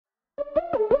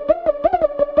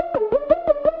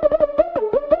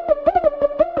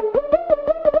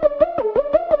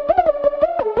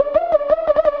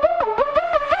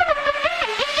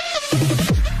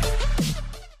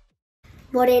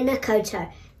Morena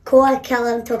koutou. Ko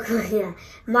Callum tokuinga.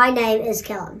 My name is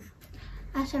Callum.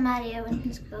 Ata Maria,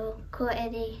 Winton School. Ko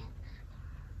Eddie.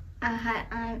 Aha,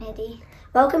 I'm Eddie.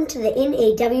 Welcome to the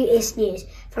NEWS News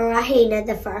for Rahina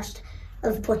the 1st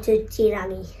of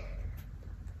Potutirangi.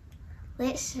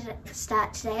 Let's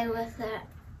start today with a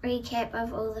recap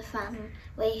of all the fun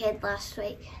we had last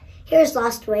week. Here's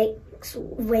last week's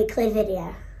weekly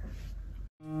video.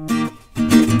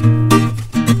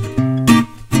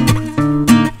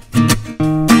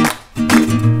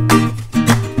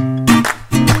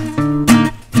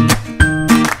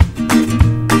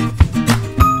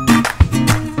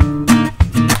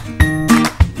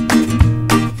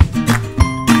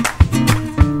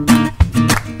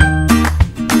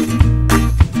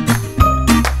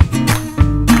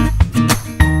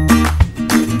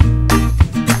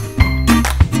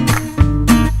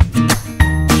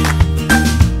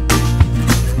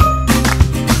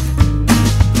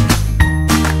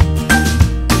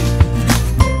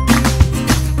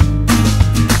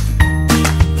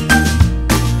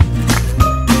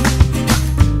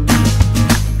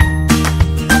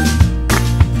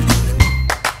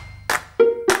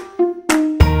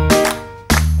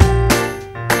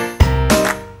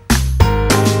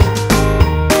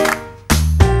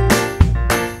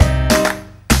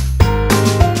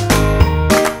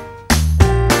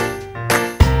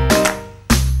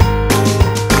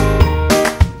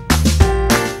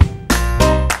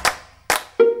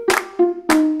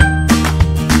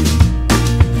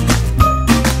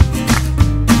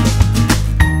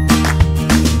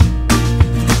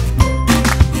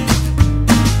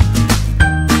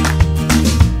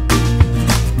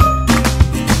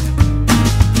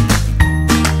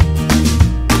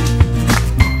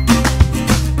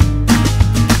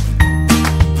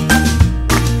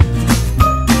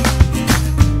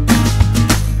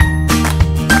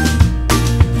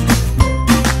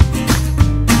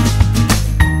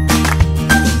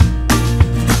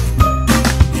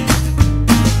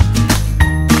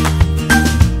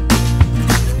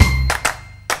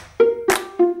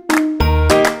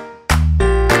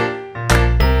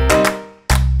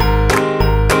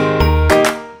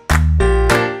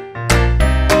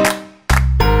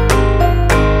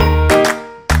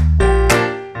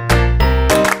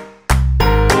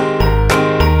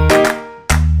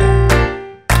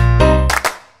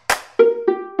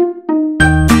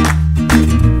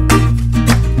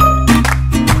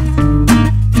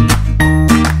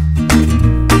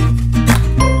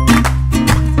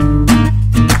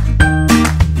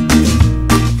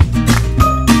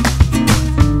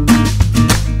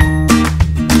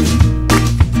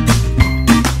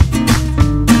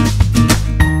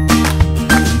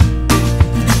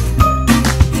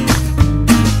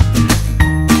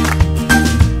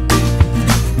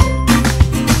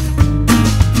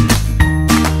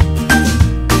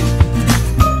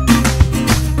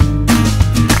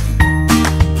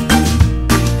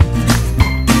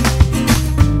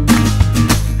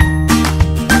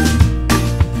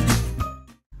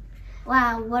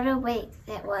 Wow, what a week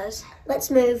that was. Let's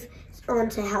move on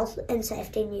to health and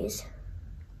safety news.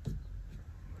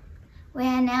 We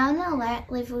are now in alert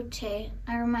level 2,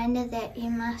 a reminder that you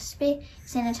must be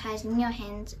sanitising your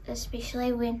hands,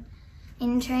 especially when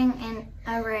entering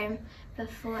a room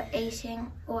before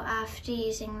eating or after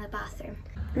using the bathroom.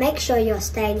 Make sure you're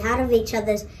staying out of each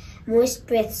other's moist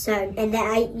breath zone and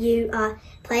that you are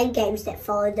playing games that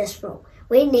follow this rule.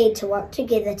 We need to work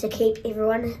together to keep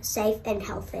everyone safe and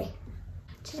healthy.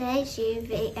 Today's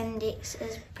UV index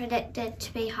is predicted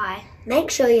to be high.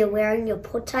 Make sure you're wearing your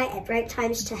potai at break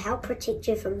times to help protect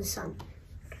you from the sun.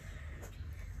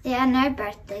 There are no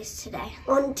birthdays today.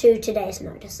 On to today's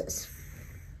notices.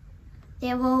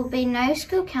 There will be no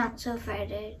school council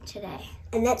photo today.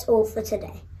 And that's all for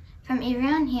today. From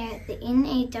everyone here at the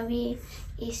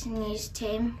NEWS News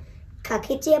team, Ka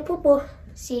kitea pupo.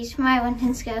 see you tomorrow,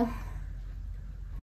 Winton School.